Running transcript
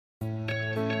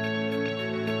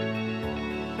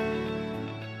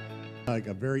Like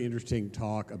a very interesting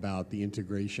talk about the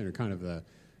integration or kind of the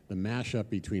mashup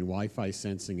between Wi-Fi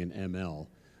sensing and ML.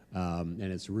 And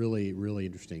it's really, really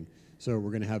interesting. So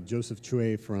we're going to have Joseph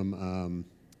Chueh from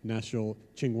National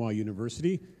Tsinghua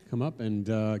University come up and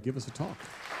give us a talk.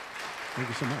 Thank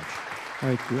you so much.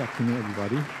 Hi, good afternoon,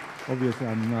 everybody. Obviously,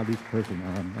 I'm not this person.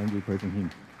 I'm replacing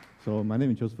him. So my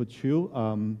name is Joseph Chueh.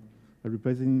 I'm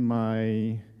replacing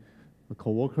my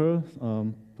co-worker,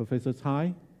 Professor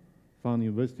Tsai, from the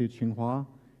University of Tsinghua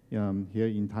here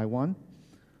in Taiwan.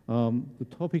 The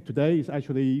topic today is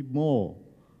actually more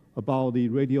about the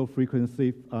radio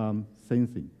frequency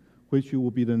sensing, which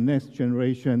will be the next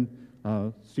generation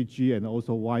 6G and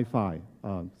also Wi-Fi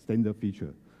standard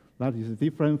feature. That is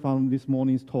different from this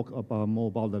morning's talk about more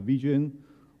about the vision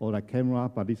or the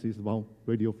camera, but this is about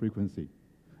radio frequency.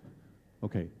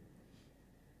 Okay.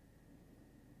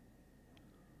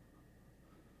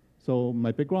 So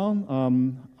my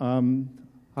background,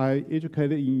 I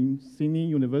educated in Sydney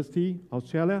University,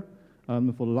 Australia. For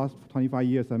the last 25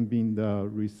 years, I've been in the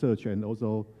research and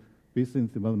also business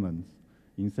development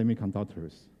in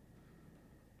semiconductors.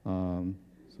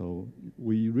 So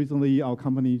we recently, our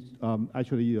company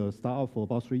actually started for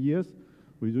about 3 years.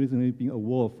 We recently been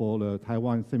awarded for the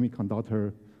Taiwan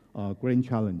Semiconductor Grand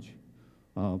Challenge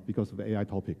because of the AI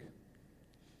topic.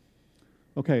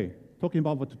 Okay, talking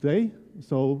about for today,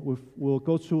 so we'll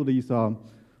go through these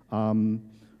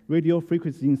radio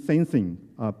frequency sensing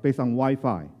based on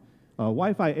Wi-Fi.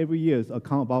 Wi-Fi every year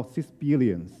account about 6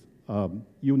 billion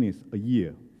units a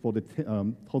year for the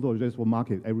total addressable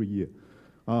market every year.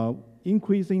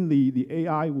 Increasing the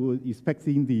AI, we're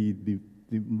expecting the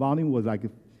volume was like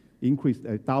increase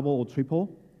double or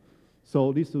triple.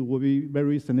 So this will be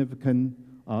very significant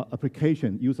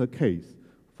application use case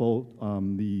for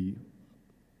the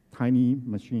tiny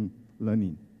machine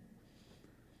learning.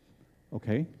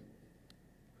 Okay.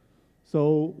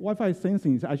 So Wi-Fi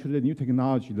sensing is actually a new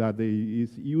technology that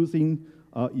is using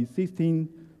existing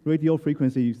radio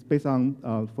frequencies based on,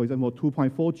 for example,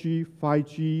 2.4G,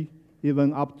 5G,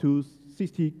 even up to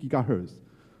 60 gigahertz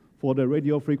for the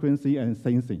radio frequency and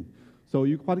sensing. So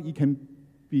what it can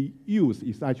be used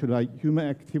is actually like human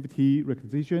activity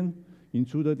recognition,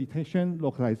 intruder detection,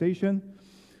 localization.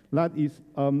 That is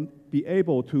be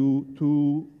able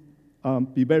to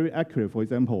be very accurate. For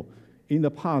example, in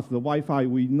the past, the Wi-Fi,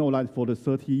 we know that for the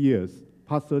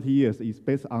past 30 years, is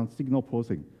based on signal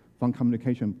processing from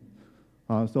communication.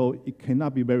 So it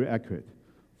cannot be very accurate.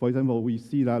 For example, we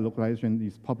see that localization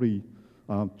is probably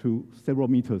to several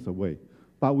meters away.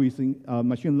 But with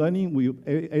machine learning, we're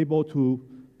able to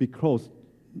be close,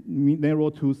 narrow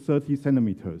to 30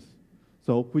 centimeters.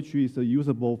 So which is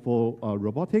usable for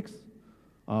robotics,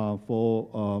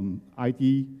 for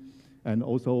ID, and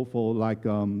also for like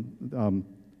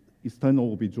external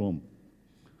will be drone.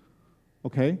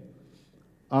 Okay.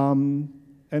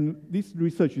 And this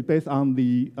research is based on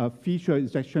the feature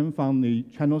extraction from the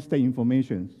channel state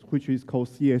information, which is called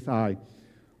CSI,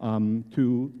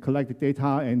 to collect the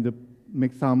data and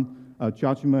make some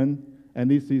judgment. And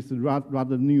this is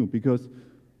rather new because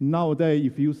nowadays,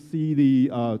 if you see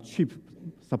the chip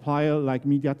supplier like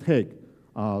MediaTek,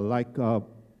 like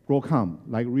Broadcom,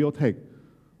 like Realtek,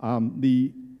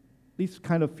 this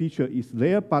kind of feature is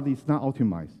there, but it's not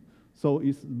optimized. So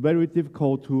it's very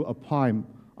difficult to apply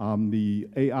the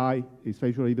AI,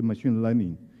 especially the machine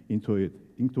learning, into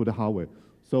the hardware.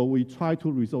 So we try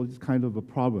to resolve this kind of a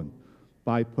problem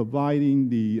by providing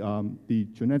the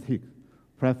genetic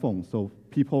platform so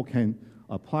people can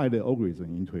apply the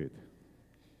algorithm into it.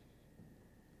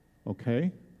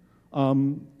 Okay.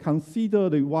 Consider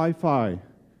the Wi-Fi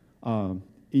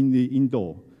in the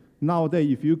indoor. Nowadays,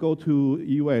 if you go to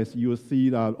US, you will see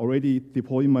that already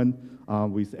deployment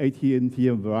with AT&T and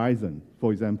Verizon,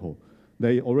 for example.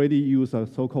 They already use a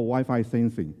so-called Wi-Fi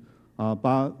sensing.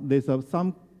 But there's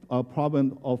some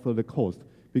problem of the cost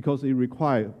because it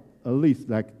requires at least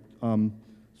like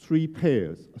 3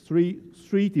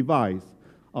 devices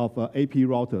of AP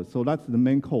router. So that's the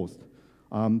main cost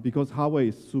because hardware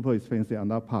is super expensive on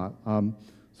that part.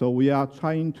 So we are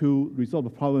trying to resolve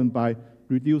the problem by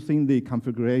reducing the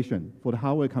configuration for the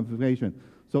hardware configuration.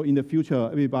 So in the future,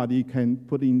 everybody can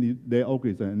put in their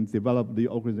algorithm and develop the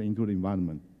algorithm into the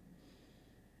environment.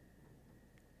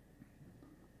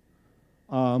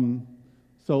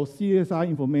 So CSI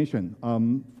information,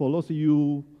 for those of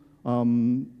you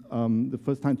the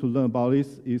first time to learn about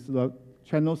this is the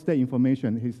channel state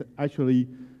information is actually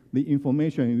the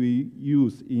information we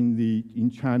use in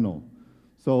channel.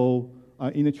 So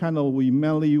in the channel, we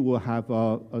mainly will have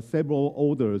several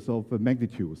orders of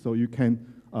magnitude. So you can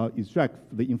extract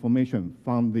the information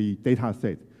from the data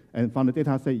set. And from the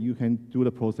data set, you can do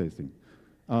the processing.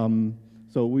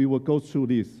 So we will go through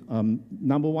this.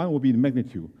 Number one will be the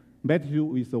magnitude.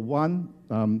 Magnitude is the one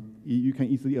you can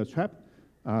easily attract.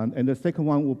 And the second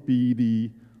one will be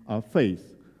the phase.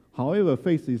 However,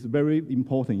 phase is very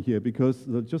important here because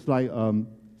just like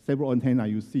several antenna,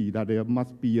 you see that there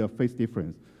must be a phase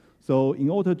difference. So in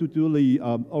order to do the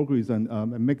algorithm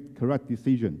and make correct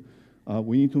decision,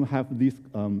 we need to have this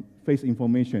phase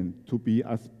information to be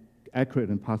as accurate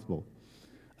as possible.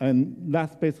 And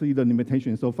that's basically the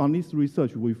limitation. So from this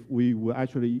research, we will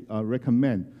actually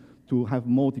recommend to have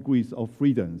more degrees of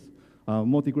freedoms.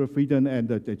 More degree of freedom and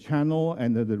the channel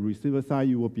and the receiver side,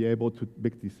 you will be able to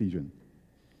make decision.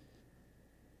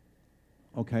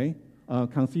 Okay,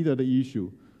 consider the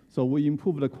issue. So we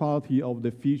improve the quality of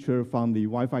the feature from the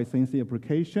Wi-Fi sensing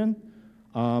application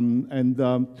and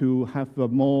to have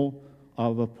more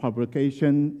of a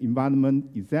propagation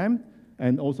environment exam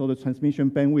and also the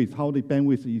transmission bandwidth, how the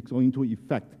bandwidth is going to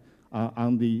affect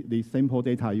on the sample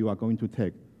data you are going to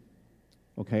take.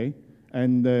 Okay,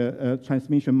 and the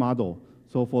transmission model.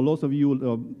 So for those of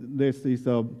you, this is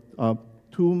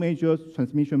two major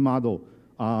transmission model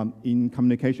in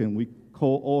communication. We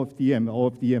call OFDM and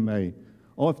OFDMA.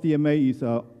 OFDMA is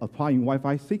applying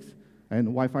Wi-Fi 6 and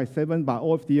Wi-Fi 7, but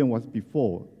OFDM was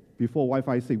before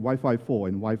Wi-Fi 6, Wi-Fi 4,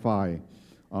 and Wi-Fi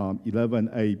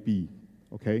 11A/B.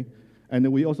 Okay,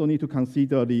 and we also need to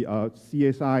consider the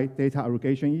CSI data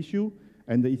aggregation issue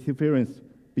and the interference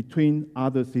between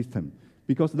other systems,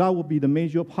 because that would be the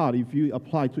major part if you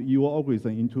apply to your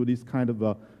algorithm into this kind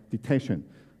of detection.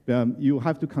 You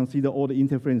have to consider all the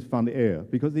interference from the air,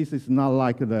 because this is not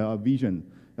like the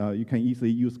vision. You can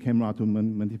easily use camera to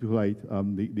manipulate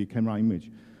the camera image.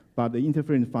 But the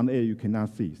interference from the air you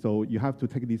cannot see. So you have to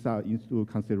take this into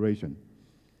consideration.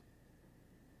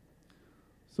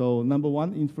 So number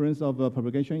one, inference of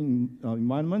propagation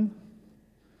environment.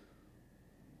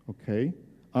 Okay.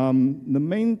 The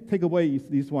main takeaway is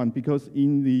this one, because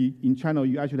in channel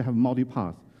you actually have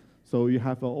multi-pass. So you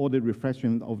have all the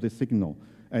reflection of the signal.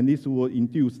 And this will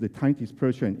induce the time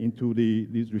dispersion into the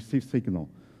received signal.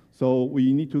 So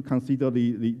we need to consider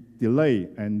the delay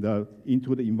and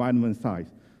into the environment size.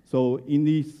 So in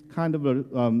this kind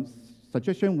of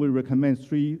suggestion, we recommend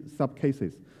three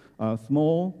sub-cases: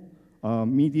 small,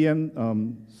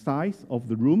 medium size of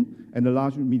the room, and a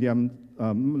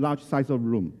large size of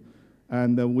room.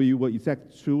 And we will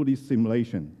exact through this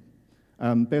simulation.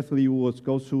 Basically, we will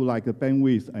go through like a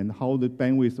bandwidth and how the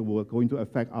bandwidth will going to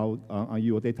affect on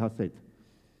your data set.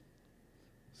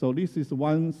 So this is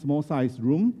one small size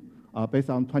room based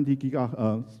on 20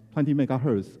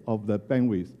 megahertz of the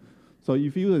bandwidth. So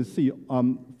if you will see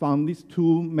from these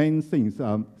two main things,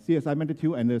 CSI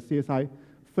magnitude and the CSI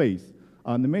phase,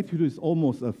 the magnitude is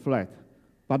almost flat,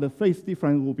 but the phase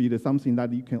difference will be something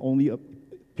that you can only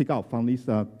pick out from this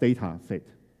data set.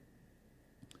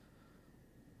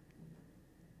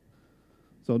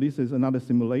 So this is another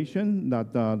simulation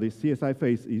that the CSI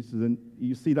phase is,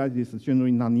 you see that it's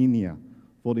generally nonlinear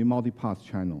for the multi-pass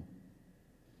channel.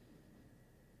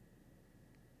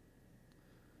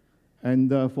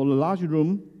 And for the large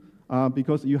room,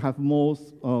 because you have more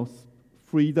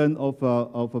freedom of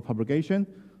propagation,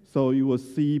 so you will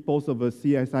see both of the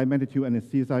CSI magnitude and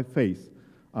the CSI phase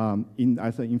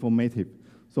as an informative.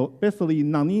 So basically,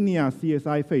 nonlinear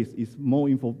CSI phase is more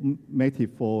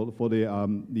informative for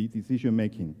the decision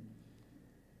making.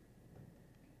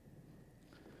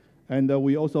 And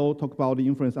we also talk about the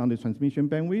influence on the transmission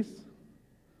bandwidth.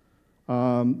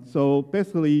 So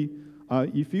basically,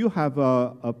 if you have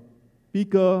a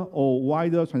bigger or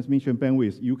wider transmission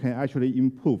bandwidth, you can actually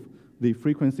improve the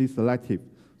frequency selective.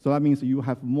 So that means you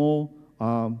have more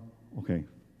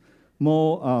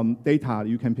data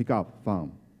you can pick up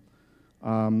from.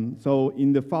 So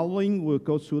in the following, we'll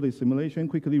go through the simulation,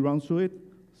 quickly run through it.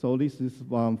 So this is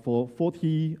for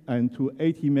 40 and to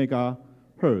 80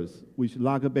 megahertz, with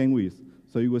larger bandwidth.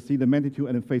 So you will see the magnitude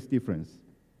and the phase difference.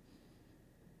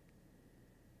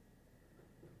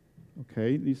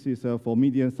 Okay, this is for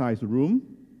medium-sized room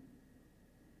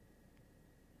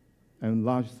and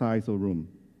large size of room.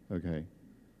 Okay.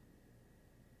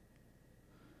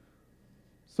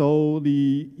 So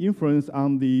the influence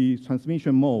on the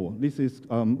transmission mode, this is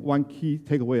one key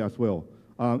takeaway as well.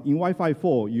 In Wi-Fi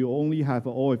 4, you only have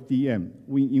OFDM.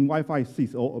 In Wi-Fi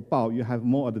 6 or above, you have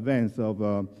more advanced of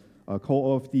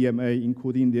co-OFDMA,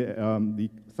 including the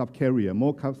subcarrier.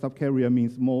 More subcarrier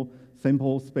means more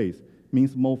sample space,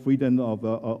 means more freedom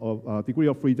of degree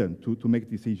of freedom to make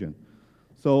decision.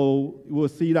 So you will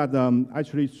see that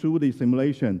actually through the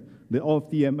simulation, the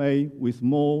OFDMA with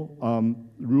more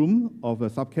room of a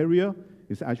subcarrier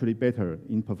is actually better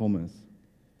in performance.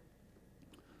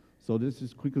 So this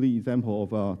is quickly example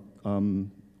of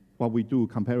what we do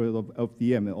compared with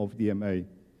OFDM and OFDMA.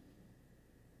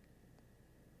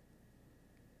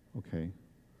 Okay.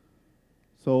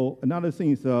 So another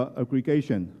thing is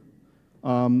aggregation.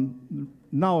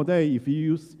 Nowadays, if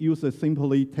you use a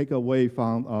simply take away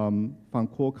from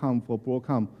Qualcomm for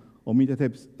Broadcom or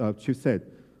MediaTek chipset,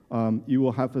 you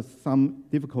will have some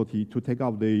difficulty to take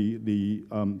out the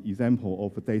example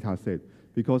of a data set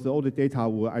because all the data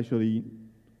will actually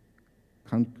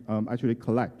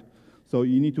collect. So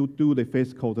you need to do the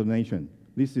phase coordination.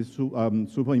 This is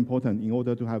super important in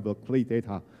order to have a clear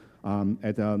data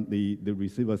at the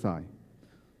receiver side.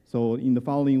 So in the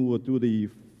following, we'll do the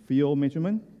field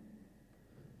measurement.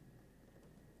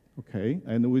 Okay,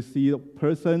 and we see a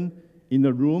person in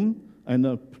the room,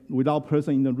 and without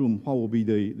person in the room, what will be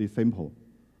the sample?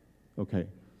 Okay,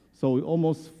 so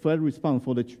almost flat response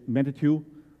for the magnitude,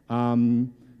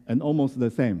 and almost the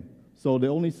same. So the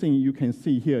only thing you can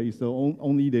see here is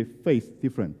only the phase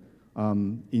different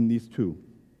in these two.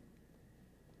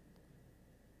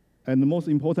 And the most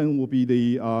important will be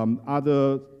the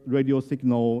other radio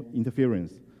signal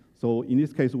interference. So in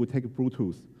this case, we take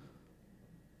Bluetooth.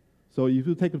 So if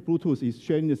you take Bluetooth, it's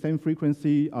sharing the same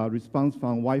frequency response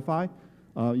from Wi-Fi.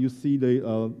 You see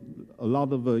a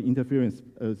lot of interference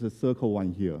as a circle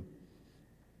one here.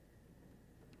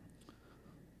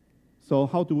 So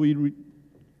how do we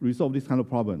resolve this kind of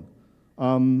problem?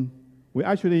 We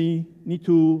actually need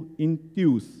to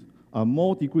induce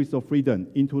more degrees of freedom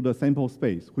into the sample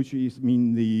space, which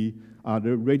mean the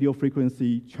radio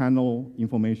frequency channel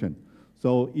information.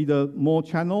 So either more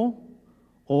channel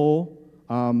or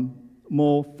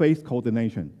more phase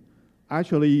coordination.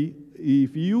 Actually,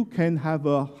 if you can have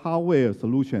a hardware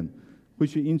solution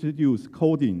which introduce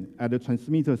coding at the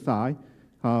transmitter side,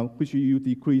 which you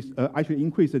actually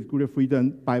increase the degree of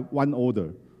freedom by one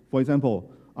order. For example,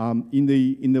 in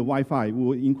the Wi-Fi, we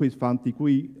will increase from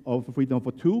degree of freedom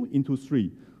for 2 into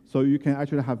 3. So you can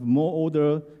actually have more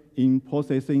order in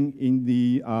processing in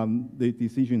the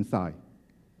decision side.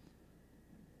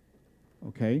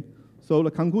 Okay, so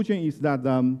the conclusion is that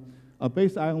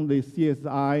based on the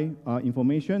CSI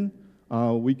information,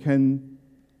 we can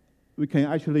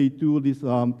actually do this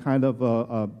kind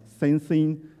of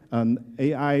sensing and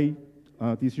AI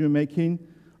decision making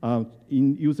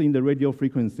in using the radio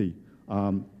frequency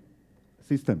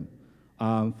system.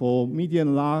 For medium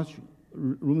and large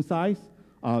room size,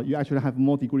 you actually have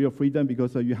more degree of freedom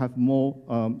because you have more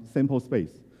sample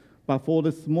space. But for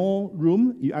the small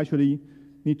room, you actually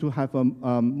need to have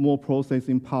more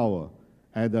processing power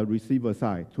at the receiver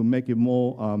side to make it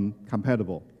more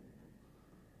compatible.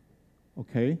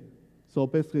 Okay, so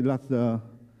basically that's the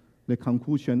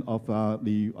conclusion of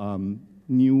the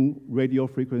new radio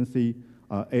frequency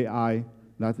AI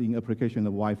that's in application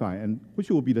of Wi-Fi, and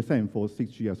which will be the same for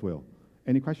 6G as well.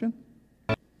 Any question?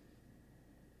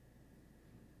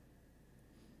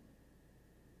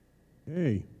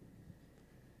 Hey,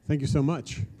 thank you so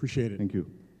much. Appreciate it. Thank you.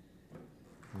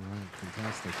 All right,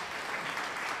 fantastic.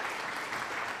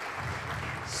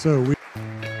 So we